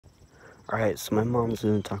Alright, so my mom's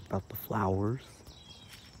gonna talk about the flowers.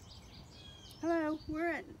 Hello, we're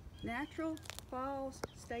at Natural Falls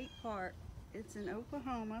State Park. It's in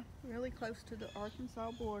Oklahoma, really close to the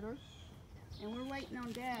Arkansas border. And we're waiting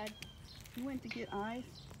on Dad. He went to get ice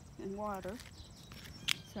and water.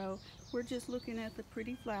 So we're just looking at the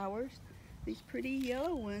pretty flowers. These pretty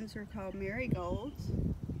yellow ones are called marigolds.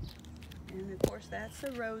 And of course that's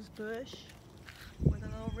a rose bush with a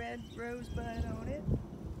little red rosebud on it.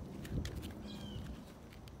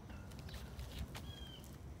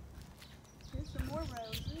 Here's some more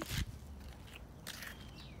roses.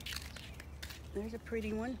 There's a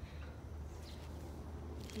pretty one.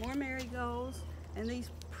 More marigolds. And these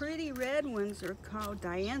pretty red ones are called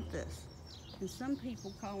dianthus. And some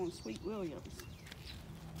people call them sweet williams.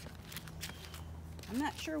 I'm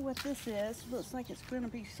not sure what this is. Looks like it's going to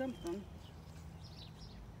be something.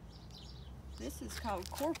 This is called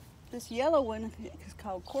this yellow one is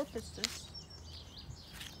called corpustus.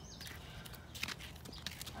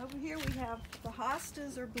 Over here we have the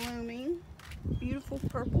hostas are blooming. Beautiful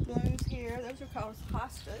purple blooms here. Those are called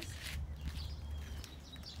hostas.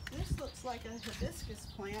 This looks like a hibiscus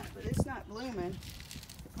plant, but it's not blooming.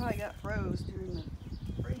 It probably got froze during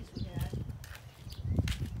the freeze we had.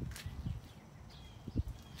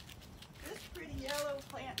 This pretty yellow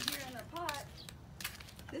plant here in a pot,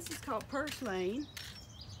 this is called purslane.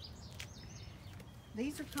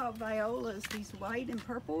 These are called violas, these white and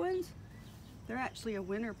purple ones. They're actually a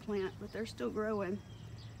winter plant, but they're still growing.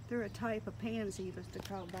 They're a type of pansy, but they're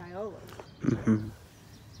called violas.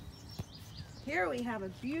 Here we have a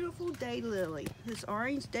beautiful daylily. This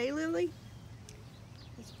orange daylily,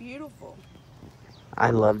 it's beautiful.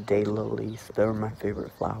 I love daylilies. They're my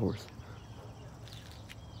favorite flowers.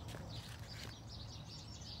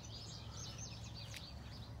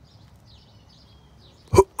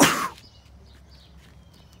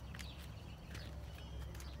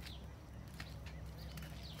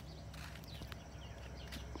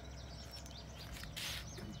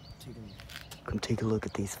 Come take a look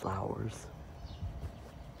at these flowers.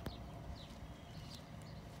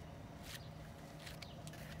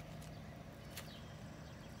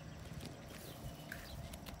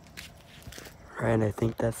 Alright, I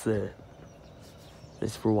think that's it.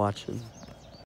 Thanks for watching.